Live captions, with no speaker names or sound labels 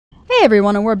Hey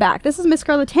everyone, and we're back. This is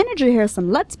MissScarletTanager here,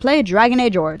 some Let's Play Dragon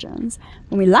Age Origins.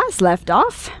 When we last left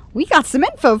off, we got some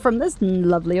info from this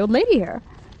lovely old lady here.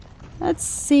 Let's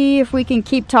see if we can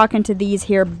keep talking to these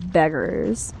here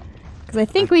beggars. Because I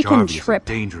think we can trip. A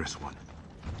dangerous one.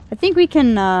 I think we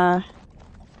can,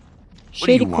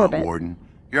 Shady What do you Corbett. want, Warden?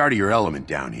 You're out of your element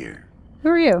down here. Who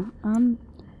are you?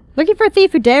 Looking for a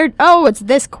thief who dared... Oh, it's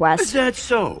this quest. Is that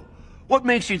so? What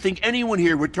makes you think anyone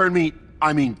here would turn me...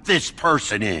 this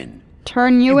person in?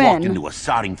 Turn you walked in. into a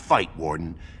sodding fight,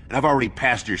 Warden, and I've already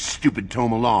passed your stupid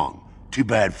tome along. Too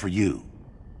bad for you.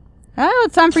 Oh,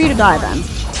 it's time for you to die then.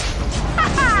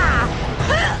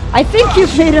 I think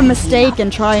you've made a mistake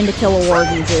in trying to kill a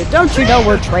warden, dude. Don't you know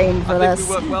we're trained for this?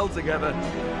 We work well together.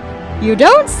 You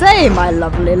don't say, my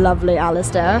lovely, lovely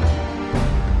Alistair.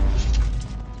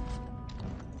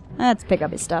 Let's pick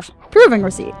up his stuff. Proving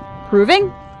receipt.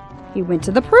 Proving? He went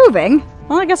to the proving?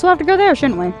 Well, I guess we'll have to go there,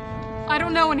 shouldn't we? I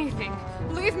don't know anything.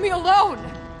 Leave me alone.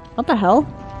 What the hell?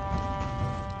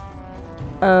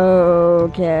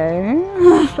 Okay.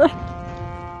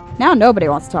 Now nobody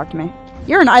wants to talk to me.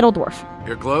 You're an idle dwarf.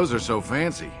 Your clothes are so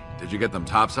fancy. Did you get them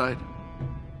topside?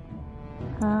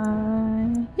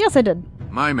 Yes I did.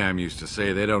 My ma'am used to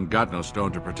say they don't got no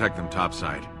stone to protect them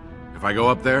topside. If I go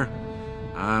up there,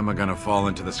 I'm gonna fall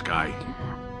into the sky.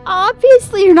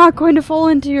 Obviously you're not going to fall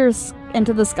into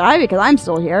the sky because I'm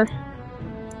still here.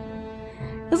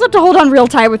 You just have to hold on real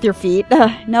tight with your feet.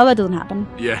 No, that doesn't happen.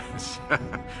 Yes.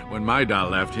 When my doll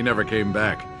left, he never came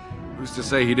back. Who's to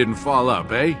say he didn't fall up,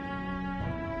 eh?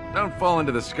 Don't fall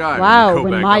into the sky. Wow,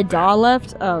 when my doll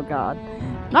left? Oh god.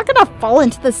 I'm not gonna fall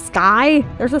into the sky.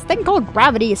 There's this thing called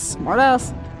gravity,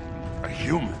 smartass. A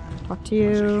human? Talk to you.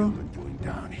 What's a human doing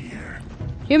down here?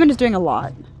 Human is doing a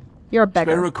lot. You're a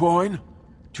beggar. Spare a coin?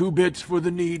 2 bits for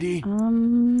the needy?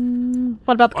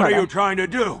 What about the car? What are you trying to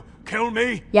do? Kill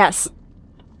me? Yes.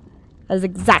 That is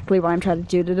exactly what I'm trying to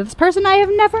do to this person I have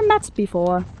never met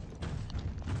before.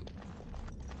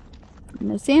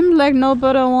 And it seems like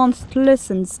nobody wants to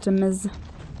listen to me.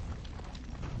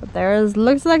 But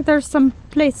looks like there's some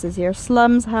places here.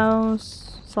 Slum's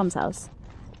house.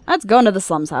 Let's go into the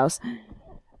Slum's house.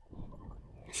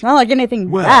 It's not like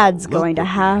anything bad's going to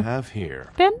happen. Here.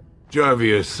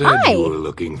 Jarvia said Hi. you were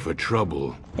looking for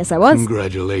trouble. Yes, I was.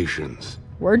 Congratulations.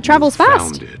 Word travels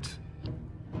fast. Found it.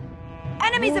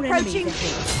 Enemies approaching!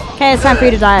 Okay, it's time for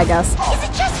you to die, I guess. Is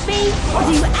it just me, or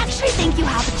do you actually think you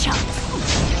have a chance?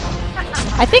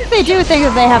 I think they do think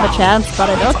that they have a chance, but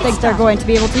I don't think they're going to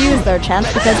be able to use their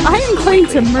chance because I am going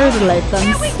to murderate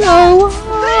them so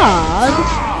hard.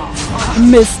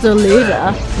 Mr.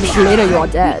 Leader. Mr. Leader, you're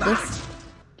dead.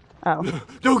 Oh.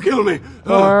 Don't kill me!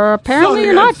 Or apparently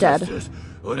you're not dead.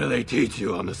 What do they teach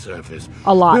you on the surface?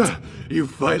 A lot. You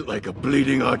fight like a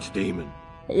bleeding archdemon.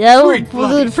 Yeah, Sweet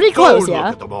bloody pretty close, stone, yeah.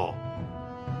 Look at them all.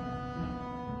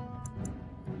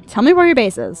 Tell me where your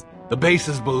base is. The base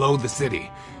is below the city.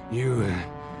 You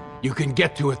can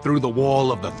get to it through the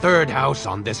wall of the 3rd house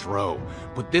on this row.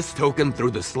 Put this token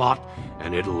through the slot,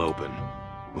 and it'll open.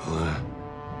 Well,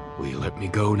 will you let me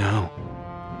go now?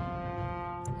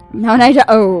 No,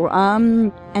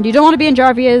 and and you don't want to be in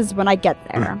Jarvia's when I get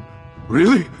there.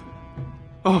 Really?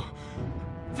 Oh,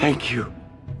 thank you.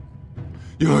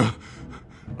 You're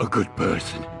a good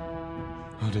person.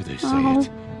 How do they say it?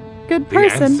 Good The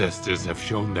person. ancestors have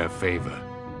shown their favor.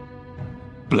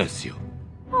 Bless you.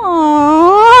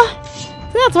 Aww.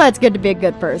 So that's why it's good to be a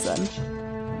good person.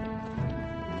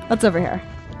 What's over here?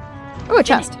 Oh, a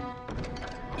chest.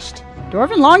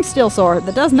 Dwarven long steel sword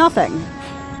that does nothing.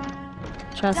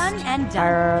 Chest. Done and done.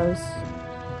 Arrows.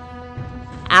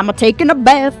 I'm a taking a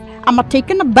bath. I'm a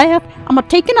taking a bath. I'm a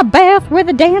taking a bath with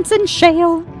a dancing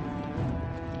shell.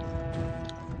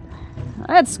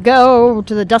 Let's go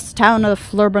to the dust town of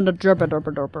Flurban.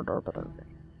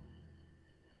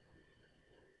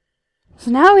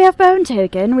 So now we have bone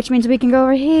token, which means we can go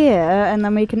over here, and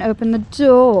then we can open the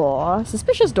door.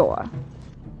 Suspicious door.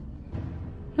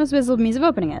 No visible means of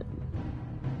opening it.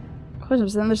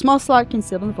 The small slot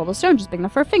concealed in the fold of stone, just big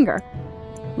enough for a finger.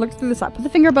 Look through the slot. Put the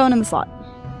finger bone in the slot.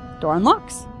 Door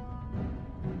unlocks.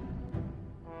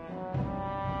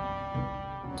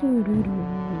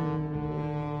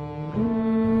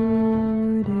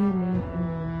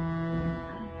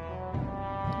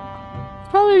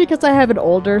 Probably because I have an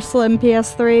older slim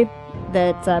PS3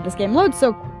 that this game loads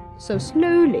so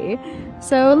slowly.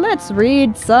 So let's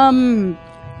read some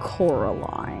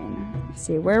Coraline. Let's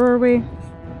see, where were we?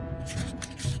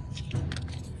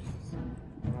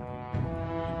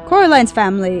 Coraline's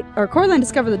family, or Coraline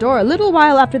discovered the door a little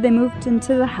while after they moved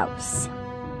into the house.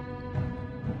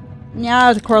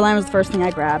 Yeah, Coraline was the first thing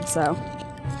I grabbed, so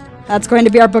that's going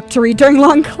to be our book to read during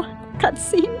long class.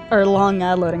 cutscene or long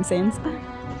loading scenes.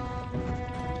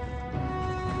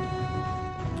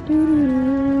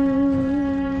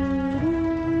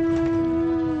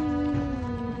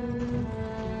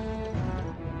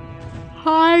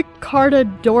 Hi, Carta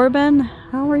Dorban.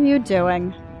 How are you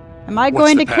doing? Am I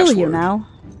going to kill you now?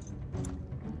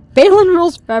 Balin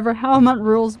rules forever. Helmut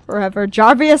rules forever.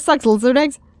 Jarvius sucks lizard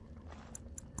eggs.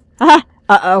 Ah,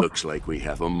 uh-oh. Looks like we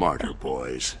have a martyr,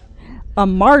 boys. A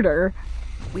martyr?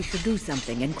 We should do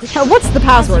something and quickly. What's the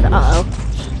password? Uh-oh.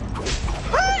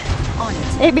 On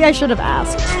it. Maybe I should have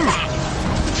asked.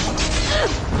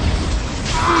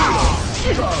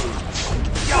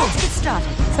 Let's get started.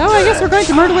 So I guess we're going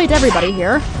to mutilate everybody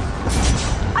here.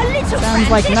 A little Sounds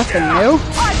like nothing new.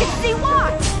 I can see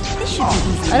why. This should be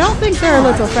easy. I don't think they're a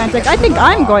little frantic. I think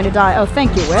I'm going to die. Oh,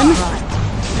 thank you, Win. Right.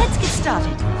 Let's get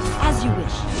started. As you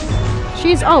wish.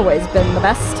 She's always been the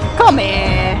best. Come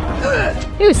here.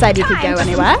 Who said you could go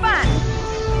anywhere?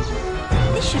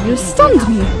 This should You be stunned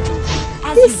easy me. enough.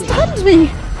 As You you wish. stunned me.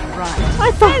 Right.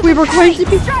 I thought we were going to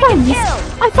be friends.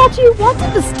 I thought you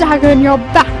wanted the stagger in your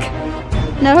back.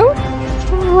 No?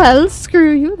 Well,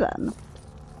 screw you then.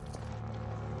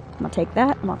 I'm gonna take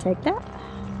that. I'm gonna take that.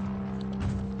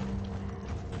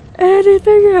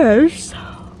 Anything else?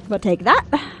 I'm gonna take that.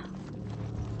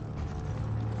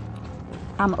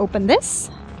 I'm gonna open this.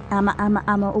 I'm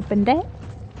gonna open that.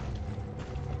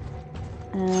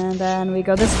 And then we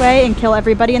go this way and kill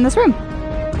everybody in this room.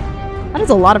 That is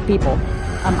a lot of people.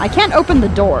 I can't open the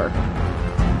door.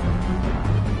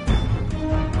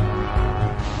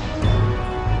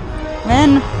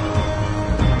 Then...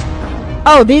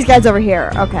 Oh, these guys over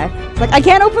here. Okay. Like, I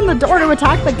can't open the door to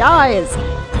attack the guys.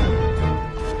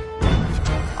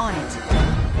 On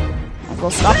it. We'll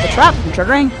stop the trap from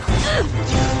triggering.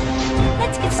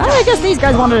 Let's get Oh, started. I guess these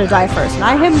guys wanted to die first, and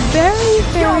I am very,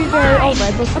 very, very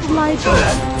alright with obliging.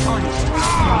 On it.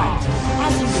 Right.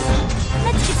 As you wish.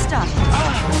 Let's get started.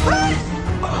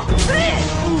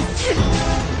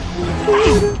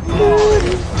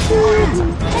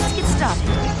 Let's get started.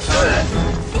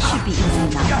 This should be easy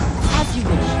enough. As you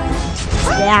wish.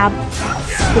 Stab.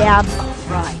 Stab.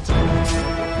 Right.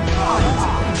 On it.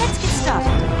 Let's get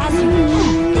started. As you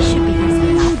wish. This should be easy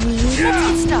enough. Let's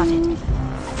get started.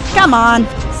 Come on.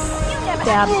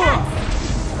 Stab.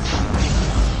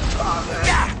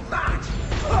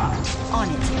 On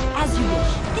it. As you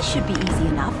wish. This should be easy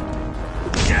enough.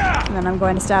 And then I'm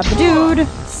going to stab the dude.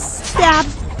 Stab.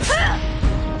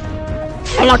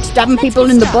 I like stabbing people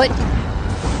in the butt.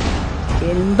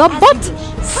 In the butt.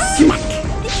 Smack.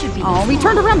 This should be Oh, we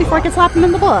turned around before I could slap him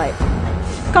in the butt.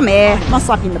 Come here. I'm gonna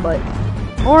slap you in the butt.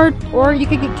 Or you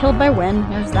could get killed by Win.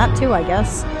 There's that too, I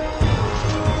guess.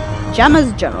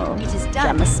 Gemma's General. It is done.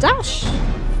 Gemma's Stash.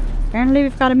 Apparently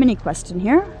we've got a mini quest in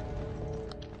here.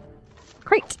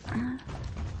 Great.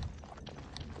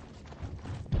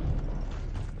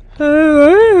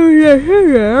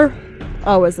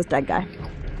 Oh, is this dead guy?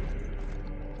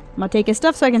 I'm gonna take his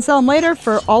stuff so I can sell him later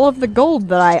for all of the gold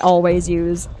that I always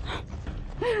use.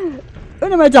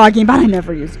 What am I talking about? I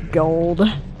never use gold.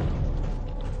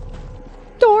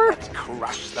 Door! Let's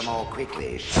crush them all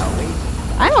quickly, shall we?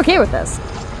 I'm okay with this.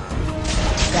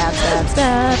 Stab, stab,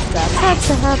 stab, stab, stab,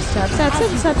 stab, stab, stab,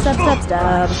 stab, stab, stab, stab,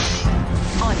 stab.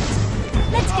 on it.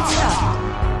 Let's get started.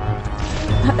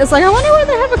 It's like, I wonder why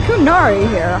they have a Kunari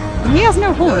here. And he has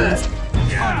no horns.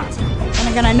 On it. And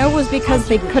again, I know it was because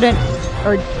they couldn't,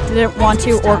 or didn't want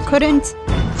to, or couldn't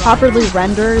properly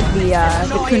render the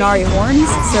Kunari horns,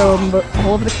 so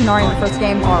all of the Kunari in the first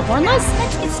game are hornless.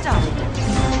 Let's get started.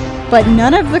 But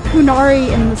none of the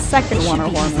Kunari in the second one are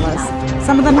hornless.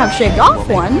 Some of them have shaved off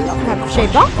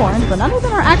horns, but none of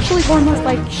them are actually hornless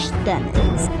like Sten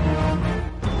is.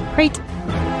 Great.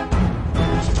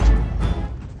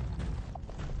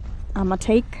 I'm gonna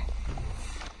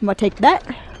take that.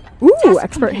 Ooh, Task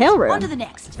expert complete. hail rune. On to the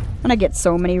next. I'm gonna get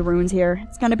so many runes here.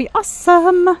 It's gonna be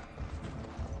awesome.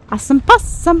 Awesome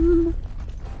possum.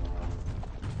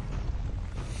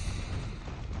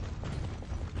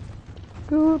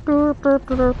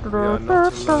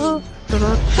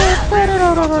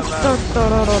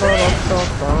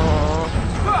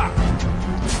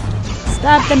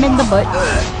 Stab them in the butt.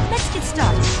 Let's get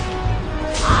started.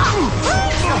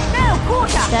 No,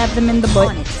 quarter. Stab them in the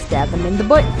butt. Stab them in the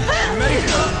butt.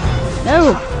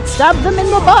 No! Stab them in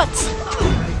the butt!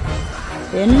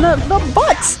 In the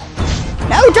butt!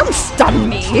 No, don't stun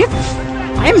me!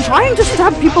 I am trying to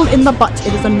stab people in the butt.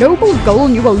 It is a noble goal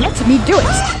and you will let me do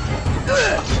it!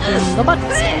 In the butt.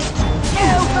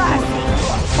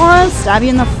 Or I'll stab you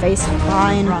in the face.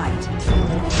 Fine. Right.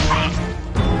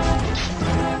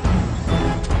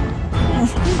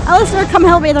 Alistair, come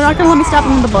help me. They're not gonna let me stab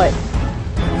him in the butt.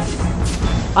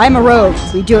 I'm a rogue.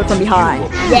 We do it from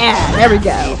behind. Yeah, there we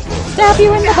go. Stab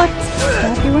you in the butt.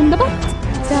 Stab you in the butt.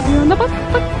 Stab you in the butt.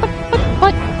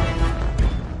 Butt.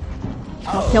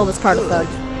 I'll kill this Carter thug.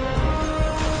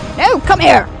 No, come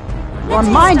here. You're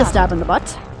mine to stab in the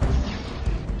butt.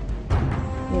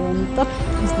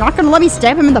 He's not gonna let me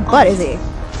stab him in the butt, is he?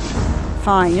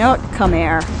 Fine, you know what? Come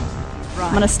here.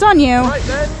 I'm gonna stun you. Right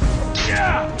then.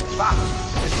 Yeah. Fuck.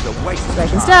 This is a waste So I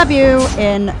can stab you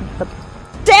in the...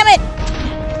 Damn it!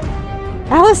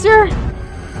 Alistair,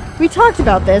 we talked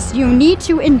about this. You need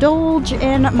to indulge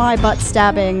in my butt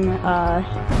stabbing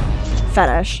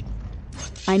fetish.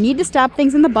 I need to stab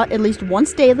things in the butt at least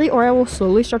once daily or I will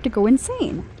slowly start to go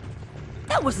insane.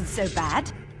 That wasn't so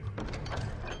bad.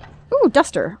 Ooh,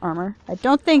 duster armor. I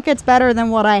don't think it's better than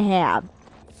what I have.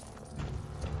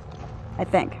 I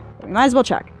think. We might as well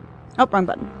check. Oh, wrong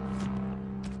button.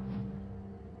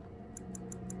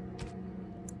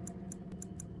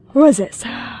 Who is this?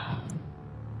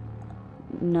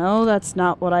 No, that's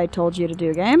not what I told you to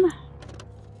do, game.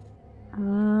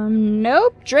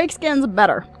 Nope. Drake skin's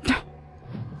better.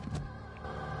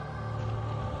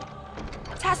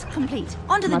 Task complete.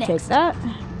 On to the next. I'll take that.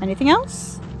 Anything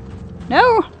else?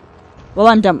 No? Well,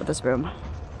 I'm done with this room.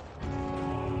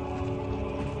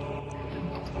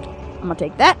 I'm gonna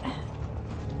take that.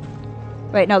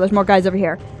 Wait, no, there's more guys over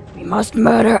here. We must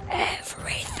murder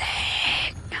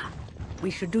everything. We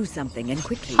should do something and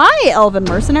quickly. Hi, elven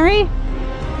mercenary.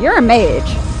 You're a mage.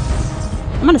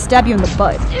 I'm gonna stab you in the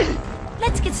butt.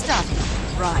 Let's get started.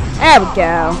 Right. There we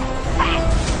go.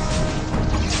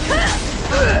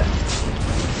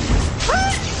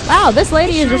 Wow, this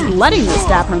lady is just letting me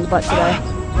stab her in the butt today.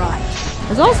 Right.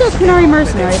 There's also a Kunari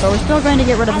mercenary, but we're still going to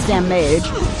get rid of this damn mage.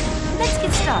 Let's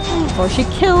get started. Before she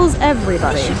kills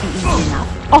everybody. Should be easy enough.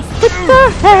 Off with the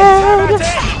head!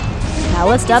 Now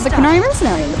let's stab the Kunari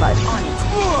mercenary in the butt. On it.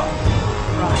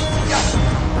 Right.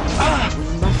 We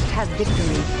must have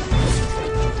victory.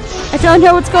 I don't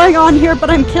know what's going on here, but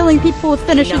I'm killing people with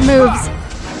finishing moves.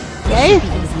 Okay? Should be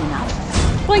easy enough.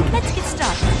 Blink. Let's get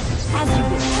started. As you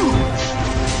wish.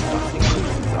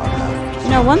 You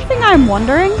know, one thing I'm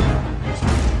wondering...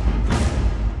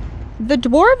 The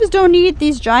dwarves don't need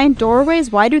these giant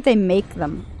doorways. Why do they make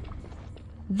them?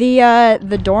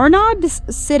 The doorknobs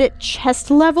sit at chest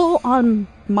level on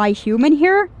my human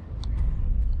here,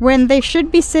 when they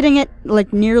should be sitting at,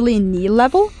 like, nearly knee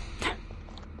level.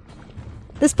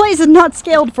 This place is not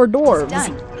scaled for dwarves.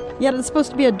 Yet it's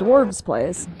supposed to be a dwarves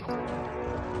place.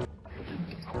 I'm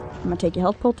gonna take your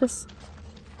health poultice.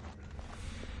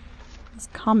 It's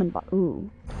common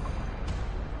ooh.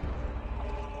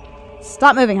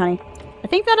 Stop moving, honey. I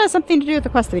think that has something to do with the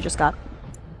quest that we just got.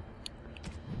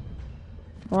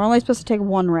 We're only supposed to take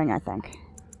one ring, I think.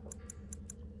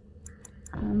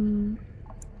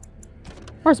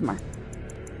 Where's more?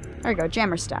 There we go,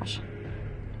 Jammer Stash.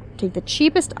 Take the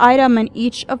cheapest item in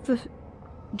each of the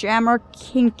Jammer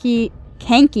Kanky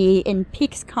in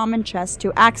Peak's common chest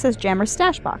to access Jammer's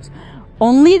stash box.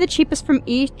 Only the cheapest from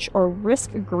each or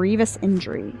risk grievous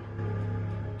injury.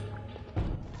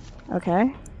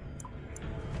 Okay.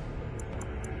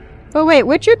 But wait,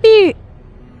 which would be...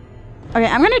 Okay,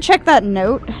 I'm gonna check that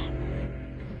note.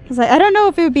 Because I don't know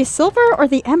if it would be silver or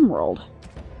the emerald.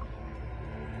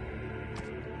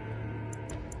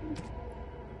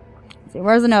 Let's see,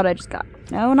 where's the note I just got?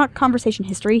 No, not conversation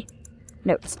history.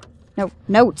 Notes. No,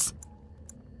 notes.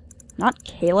 Not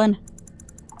Kalen.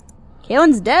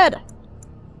 Kalen's dead.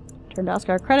 Turn to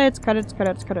Oscar. Credits.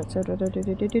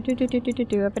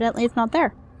 Evidently it's not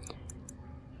there.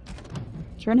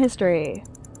 Culture and history.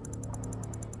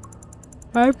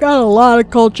 I've got a lot of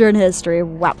culture and history.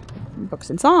 Wow. Books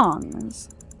and songs.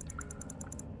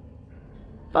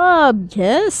 Bub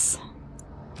Kiss.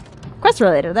 Quest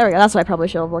related. There we go. That's what I probably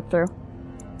should have looked through.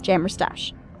 Jammer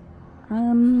Stash.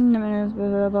 Only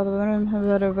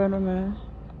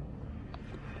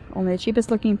the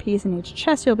cheapest looking piece in each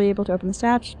chest you'll be able to open the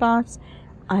stash box.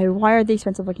 I wired the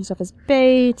expensive looking stuff as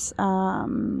bait.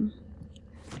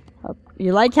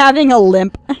 You like having a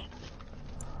limp.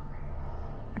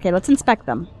 Okay, let's inspect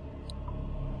them.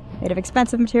 Made of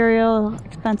expensive material.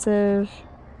 Expensive.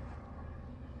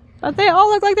 But they all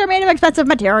look like they're made of expensive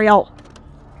material.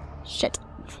 Shit.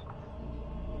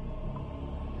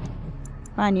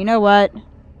 Fine, you know what?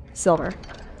 Silver.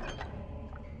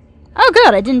 Oh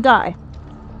good, I didn't die.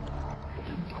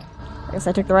 I guess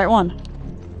I took the right one.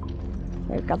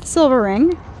 Okay, we've got the silver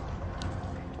ring.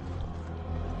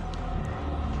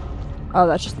 Oh,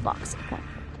 that's just the box. Okay.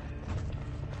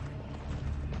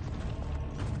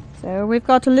 So we've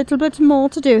got a little bit more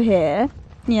to do here.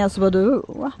 Yes, we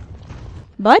do.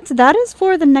 But that is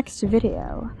for the next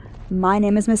video. My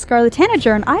name is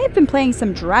MissScarletTanager, and I have been playing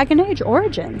some Dragon Age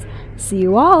Origins. See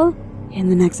you all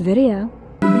in the next video.